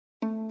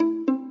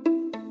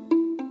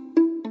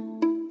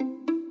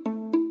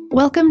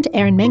Welcome to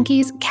Aaron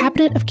Mahnke's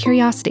Cabinet of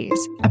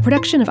Curiosities, a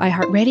production of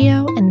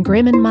iHeartRadio and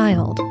Grim and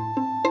Mild.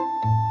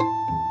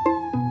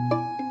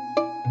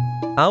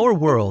 Our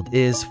world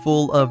is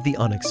full of the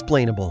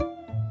unexplainable.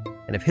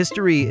 And if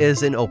history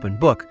is an open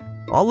book,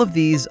 all of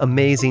these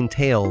amazing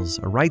tales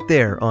are right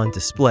there on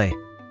display,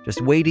 just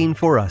waiting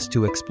for us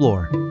to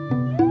explore.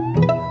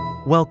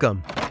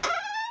 Welcome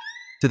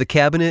to the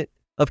Cabinet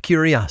of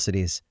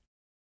Curiosities.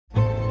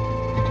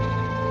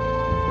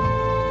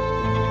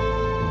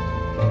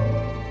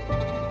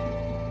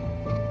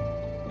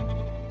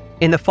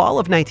 In the fall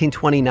of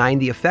 1929,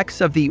 the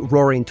effects of the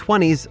Roaring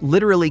Twenties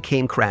literally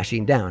came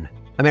crashing down.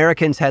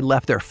 Americans had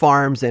left their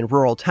farms and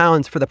rural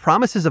towns for the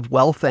promises of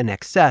wealth and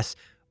excess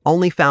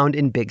only found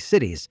in big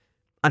cities.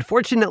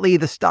 Unfortunately,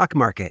 the stock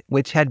market,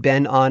 which had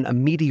been on a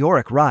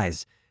meteoric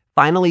rise,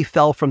 finally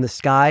fell from the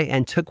sky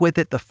and took with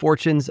it the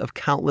fortunes of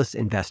countless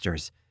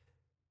investors.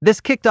 This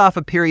kicked off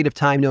a period of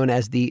time known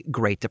as the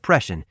Great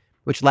Depression,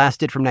 which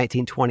lasted from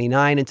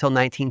 1929 until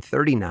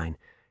 1939.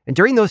 And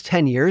during those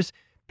 10 years,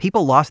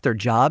 people lost their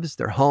jobs,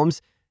 their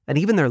homes, and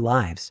even their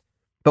lives.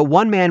 But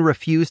one man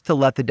refused to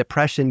let the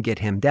depression get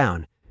him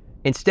down.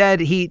 Instead,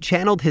 he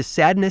channeled his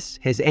sadness,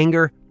 his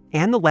anger,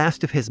 and the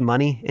last of his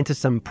money into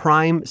some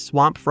prime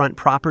swampfront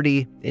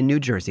property in New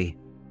Jersey.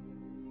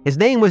 His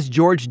name was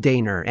George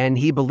Dehner, and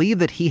he believed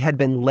that he had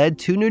been led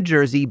to New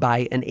Jersey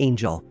by an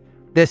angel.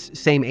 This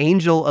same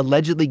angel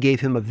allegedly gave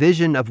him a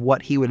vision of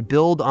what he would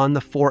build on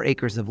the 4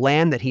 acres of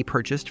land that he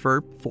purchased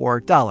for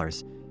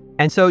 $4.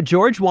 And so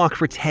George walked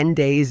for 10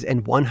 days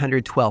and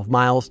 112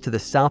 miles to the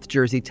South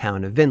Jersey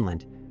town of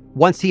Vinland.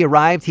 Once he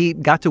arrived, he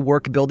got to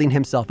work building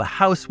himself a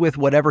house with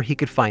whatever he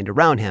could find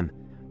around him.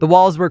 The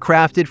walls were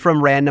crafted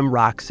from random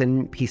rocks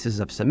and pieces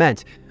of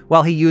cement,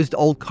 while he used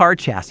old car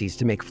chassis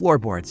to make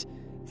floorboards.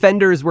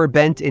 Fenders were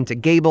bent into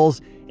gables,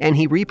 and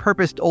he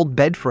repurposed old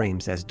bed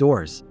frames as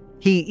doors.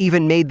 He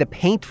even made the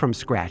paint from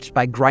scratch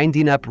by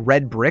grinding up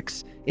red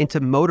bricks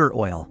into motor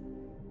oil.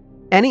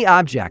 Any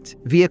object,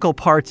 vehicle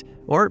part,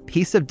 or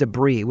piece of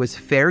debris was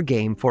fair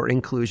game for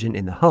inclusion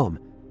in the home.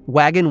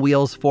 Wagon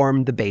wheels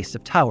formed the base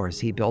of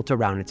towers he built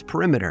around its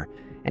perimeter,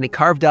 and he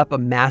carved up a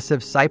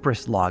massive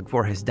cypress log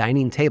for his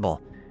dining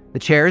table. The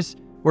chairs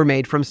were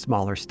made from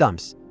smaller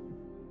stumps.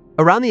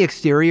 Around the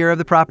exterior of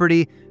the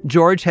property,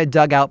 George had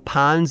dug out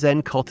ponds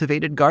and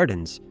cultivated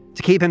gardens.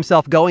 To keep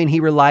himself going, he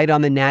relied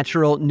on the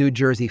natural New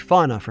Jersey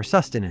fauna for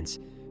sustenance.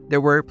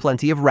 There were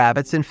plenty of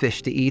rabbits and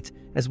fish to eat,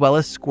 as well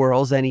as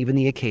squirrels and even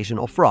the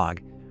occasional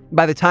frog.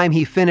 By the time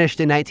he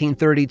finished in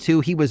 1932,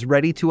 he was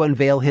ready to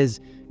unveil his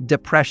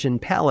Depression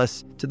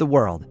Palace to the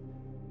world.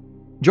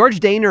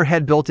 George Dehner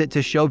had built it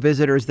to show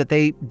visitors that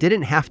they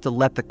didn't have to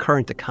let the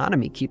current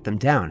economy keep them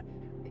down.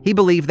 He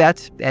believed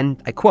that,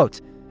 and I quote,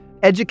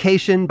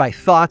 "Education by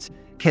thought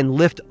can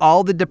lift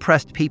all the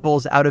depressed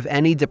peoples out of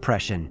any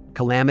depression,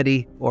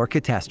 calamity, or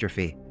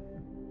catastrophe."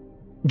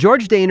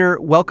 George Dehner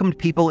welcomed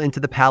people into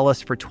the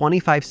palace for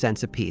 25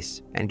 cents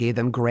apiece and gave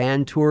them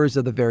grand tours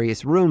of the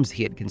various rooms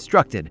he had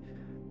constructed.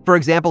 For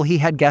example, he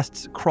had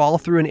guests crawl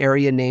through an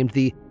area named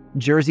the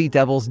Jersey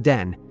Devil's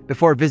Den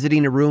before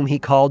visiting a room he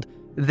called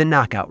the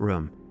Knockout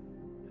Room.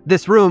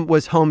 This room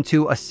was home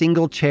to a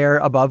single chair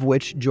above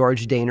which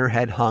George Dehner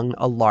had hung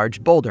a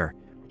large boulder.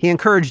 He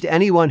encouraged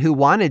anyone who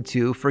wanted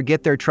to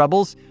forget their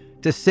troubles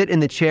to sit in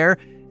the chair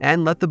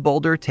and let the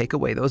boulder take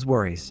away those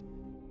worries.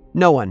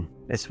 No one,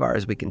 as far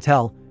as we can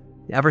tell,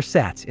 ever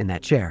sat in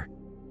that chair.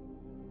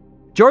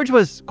 George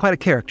was quite a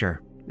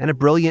character and a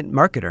brilliant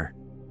marketer.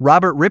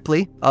 Robert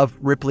Ripley, of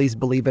Ripley's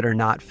Believe It or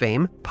Not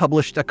fame,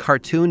 published a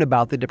cartoon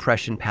about the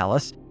Depression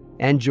Palace,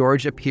 and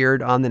George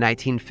appeared on the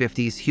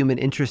 1950s human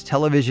interest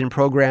television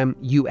program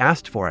You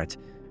Asked For It.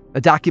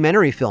 A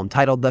documentary film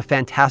titled The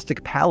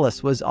Fantastic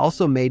Palace was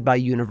also made by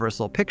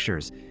Universal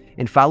Pictures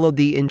and followed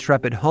the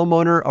intrepid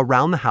homeowner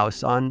around the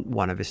house on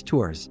one of his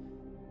tours.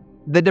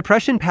 The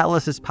Depression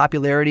Palace's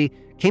popularity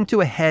came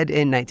to a head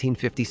in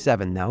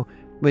 1957, though,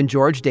 when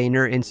George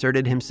Dehner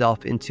inserted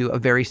himself into a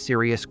very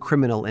serious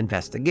criminal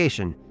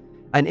investigation.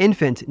 An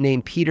infant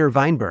named Peter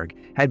Weinberg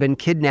had been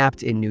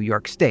kidnapped in New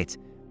York State.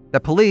 The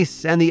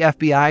police and the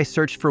FBI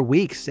searched for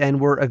weeks and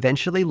were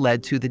eventually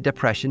led to the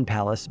Depression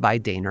Palace by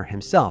Dehner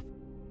himself.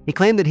 He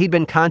claimed that he'd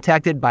been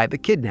contacted by the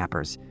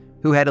kidnappers,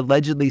 who had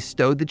allegedly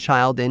stowed the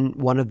child in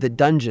one of the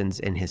dungeons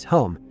in his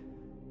home.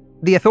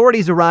 The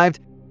authorities arrived,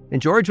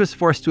 and George was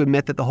forced to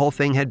admit that the whole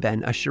thing had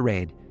been a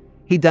charade.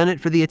 He'd done it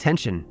for the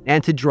attention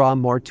and to draw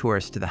more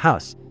tourists to the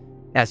house.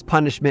 As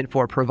punishment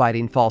for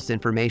providing false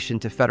information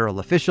to federal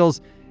officials,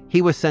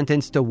 he was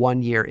sentenced to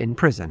 1 year in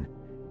prison.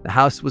 The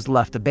house was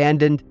left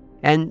abandoned,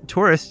 and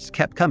tourists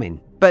kept coming,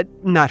 but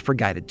not for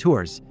guided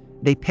tours.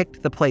 They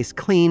picked the place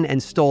clean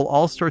and stole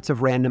all sorts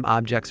of random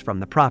objects from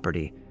the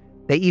property.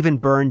 They even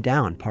burned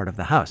down part of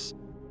the house.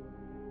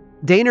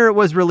 Dehner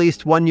was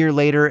released 1 year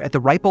later at the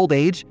ripe old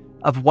age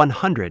of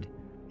 100.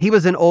 He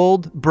was an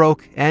old,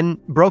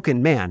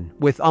 broken man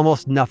with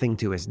almost nothing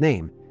to his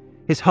name.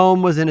 His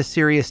home was in a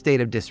serious state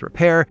of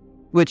disrepair,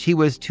 which he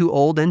was too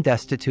old and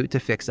destitute to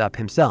fix up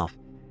himself.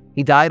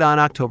 He died on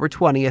October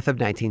 20th of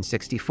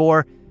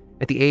 1964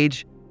 at the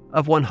age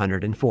of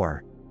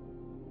 104.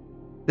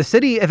 The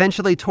city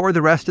eventually tore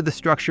the rest of the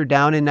structure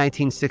down in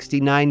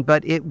 1969,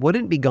 but it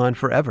wouldn't be gone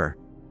forever.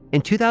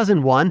 In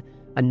 2001,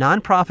 a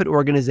nonprofit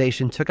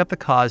organization took up the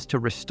cause to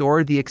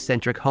restore the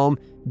eccentric home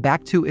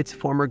back to its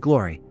former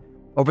glory.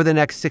 Over the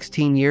next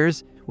 16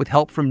 years, with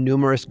help from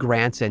numerous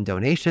grants and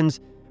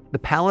donations, the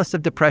Palace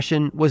of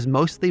Depression was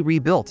mostly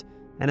rebuilt,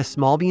 and a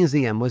small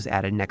museum was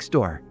added next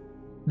door.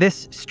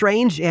 This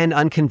strange and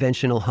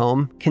unconventional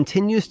home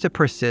continues to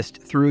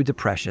persist through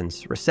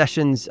depressions,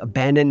 recessions,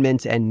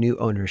 abandonment, and new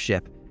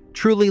ownership,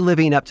 truly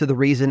living up to the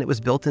reason it was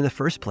built in the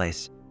first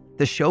place,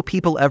 to show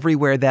people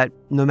everywhere that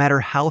no matter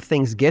how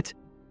things get,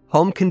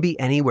 home can be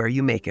anywhere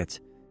you make it.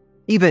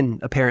 Even,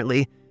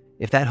 apparently,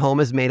 if that home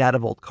is made out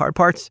of old car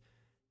parts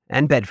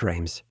and bed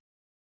frames.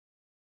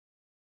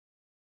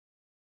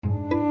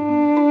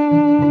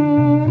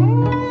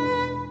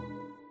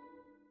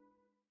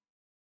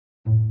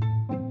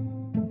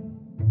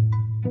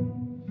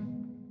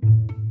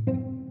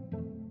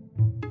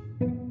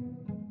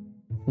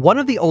 One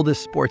of the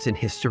oldest sports in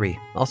history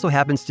also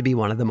happens to be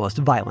one of the most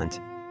violent.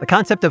 The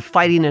concept of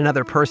fighting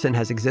another person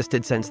has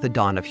existed since the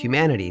dawn of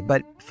humanity,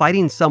 but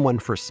fighting someone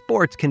for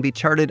sport can be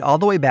charted all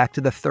the way back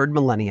to the 3rd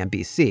millennium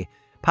BC,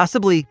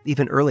 possibly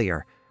even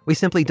earlier. We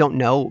simply don't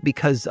know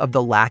because of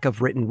the lack of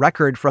written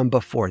record from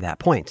before that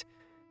point.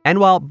 And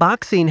while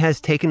boxing has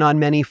taken on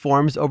many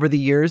forms over the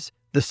years,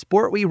 the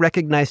sport we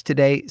recognize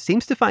today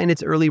seems to find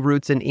its early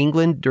roots in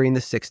England during the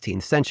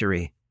 16th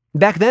century.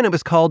 Back then, it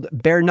was called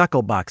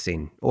bare-knuckle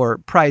boxing, or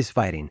prize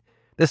fighting.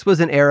 This was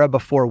an era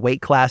before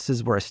weight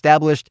classes were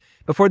established,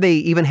 before they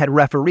even had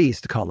referees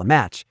to call a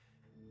match.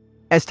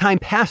 As time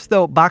passed,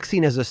 though,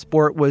 boxing as a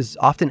sport was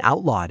often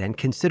outlawed and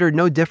considered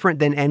no different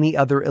than any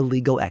other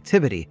illegal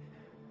activity.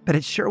 But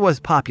it sure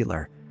was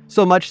popular,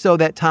 so much so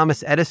that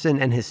Thomas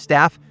Edison and his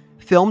staff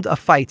filmed a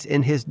fight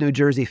in his New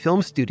Jersey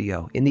film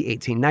studio in the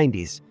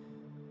 1890s.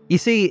 You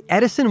see,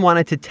 Edison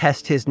wanted to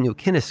test his new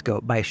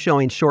kinescope by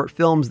showing short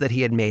films that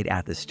he had made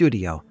at the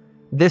studio.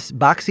 This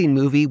boxing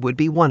movie would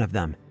be one of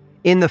them.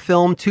 In the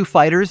film, two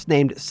fighters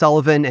named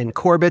Sullivan and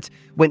Corbett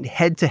went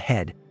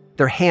head-to-head,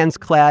 their hands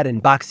clad in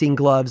boxing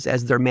gloves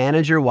as their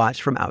manager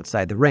watched from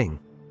outside the ring.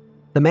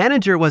 The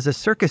manager was a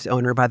circus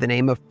owner by the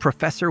name of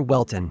Professor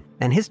Welton,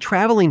 and his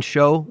traveling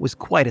show was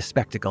quite a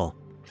spectacle.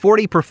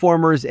 40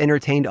 performers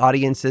entertained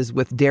audiences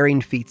with daring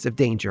feats of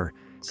danger,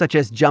 such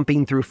as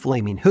jumping through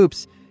flaming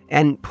hoops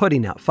and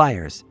putting out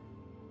fires.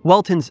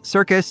 Welton's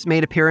circus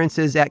made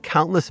appearances at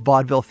countless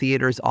vaudeville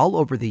theaters all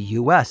over the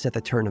U.S. at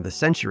the turn of the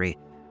century.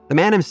 The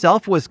man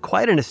himself was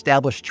quite an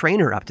established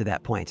trainer up to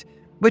that point,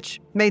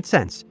 which made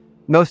sense.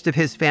 Most of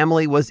his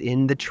family was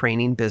in the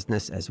training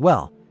business as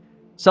well.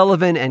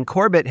 Sullivan and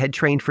Corbett had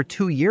trained for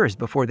 2 years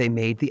before they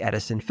made the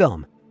Edison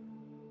film.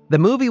 The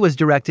movie was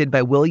directed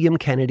by William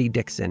Kennedy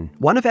Dixon,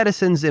 one of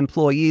Edison's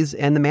employees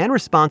and the man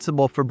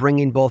responsible for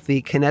bringing both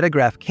the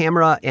kinetograph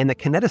camera and the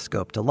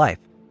kinetoscope to life.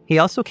 He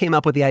also came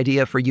up with the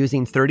idea for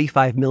using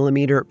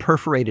 35mm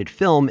perforated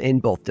film in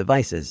both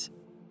devices.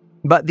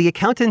 But the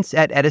accountants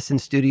at Edison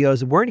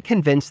Studios weren't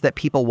convinced that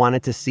people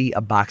wanted to see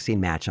a boxing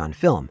match on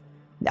film.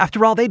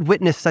 After all, they'd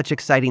witnessed such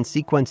exciting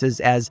sequences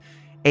as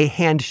a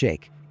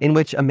handshake, in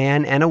which a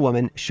man and a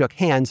woman shook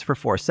hands for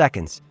 4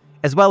 seconds,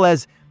 as well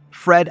as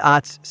Fred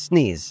Ott's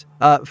sneeze,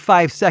 a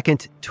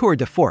 5-second tour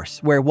de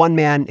force, where one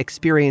man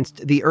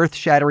experienced the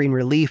earth-shattering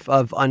relief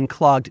of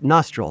unclogged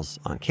nostrils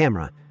on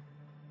camera.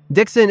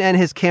 Dixon and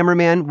his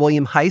cameraman,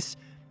 William Heiss,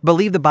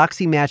 believed the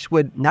boxing match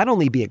would not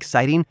only be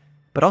exciting,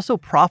 but also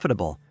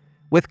profitable.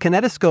 With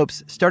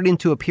kinetoscopes starting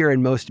to appear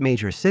in most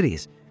major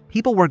cities,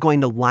 people were going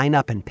to line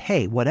up and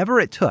pay whatever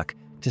it took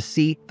to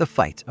see the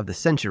fight of the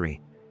century.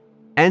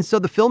 And so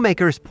the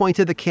filmmakers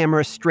pointed the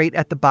camera straight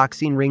at the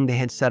boxing ring they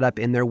had set up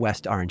in their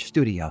West Orange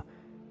studio.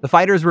 The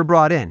fighters were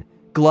brought in,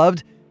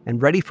 gloved,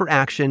 and ready for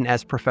action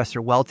as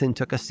Professor Welton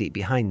took a seat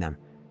behind them.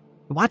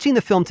 Watching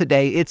the film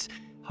today, it's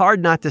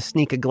hard not to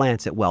sneak a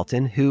glance at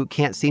Welton, who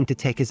can't seem to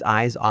take his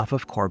eyes off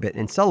of Corbett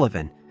and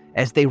Sullivan,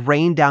 as they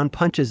rain down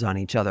punches on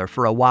each other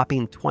for a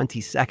whopping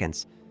 20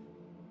 seconds.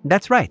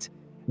 That's right,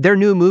 their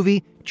new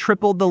movie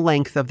tripled the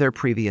length of their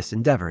previous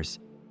endeavors.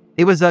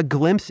 It was a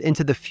glimpse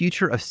into the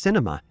future of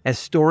cinema, as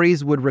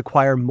stories would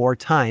require more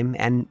time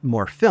and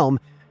more film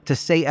to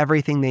say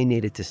everything they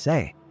needed to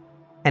say.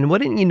 And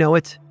wouldn't you know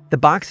it, the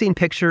boxing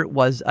picture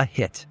was a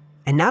hit,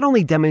 and not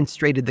only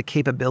demonstrated the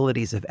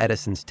capabilities of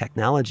Edison's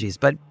technologies,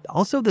 but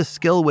also the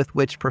skill with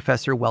which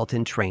Professor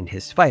Welton trained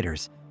his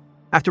fighters.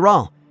 After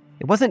all,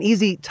 it wasn't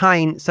easy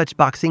tying such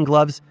boxing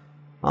gloves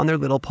on their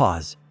little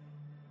paws.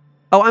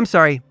 Oh, I'm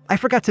sorry, I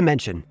forgot to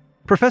mention.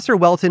 Professor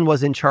Welton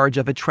was in charge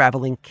of a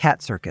traveling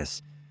cat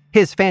circus.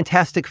 His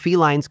fantastic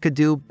felines could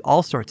do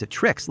all sorts of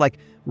tricks, like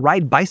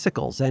ride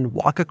bicycles and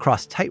walk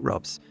across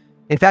tightropes.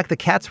 In fact, the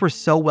cats were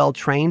so well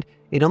trained,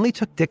 it only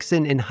took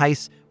Dixon and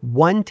Heiss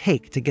 1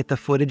 take to get the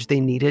footage they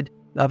needed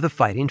of the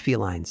fighting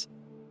felines.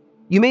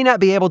 You may not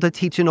be able to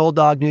teach an old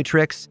dog new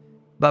tricks,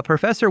 but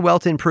Professor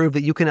Welton proved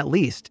that you can at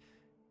least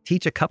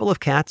teach a couple of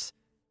cats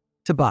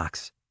to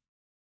box.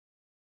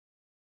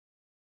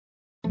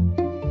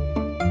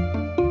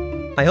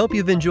 I hope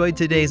you've enjoyed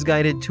today's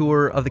guided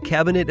tour of the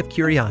Cabinet of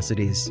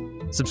Curiosities.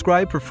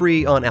 Subscribe for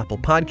free on Apple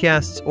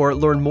Podcasts or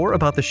learn more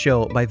about the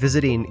show by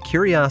visiting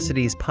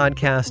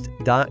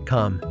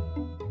curiositiespodcast.com.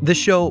 This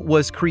show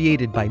was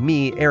created by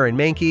me, Aaron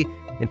Mahnke,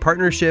 in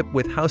partnership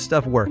with How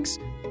Stuff Works.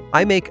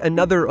 I make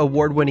another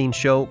award-winning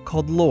show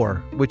called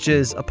Lore, which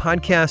is a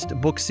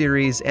podcast, book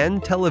series,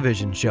 and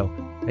television show,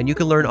 and you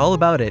can learn all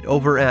about it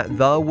over at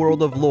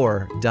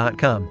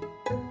theworldoflore.com.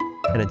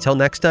 And until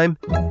next time,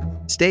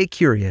 stay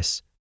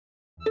curious.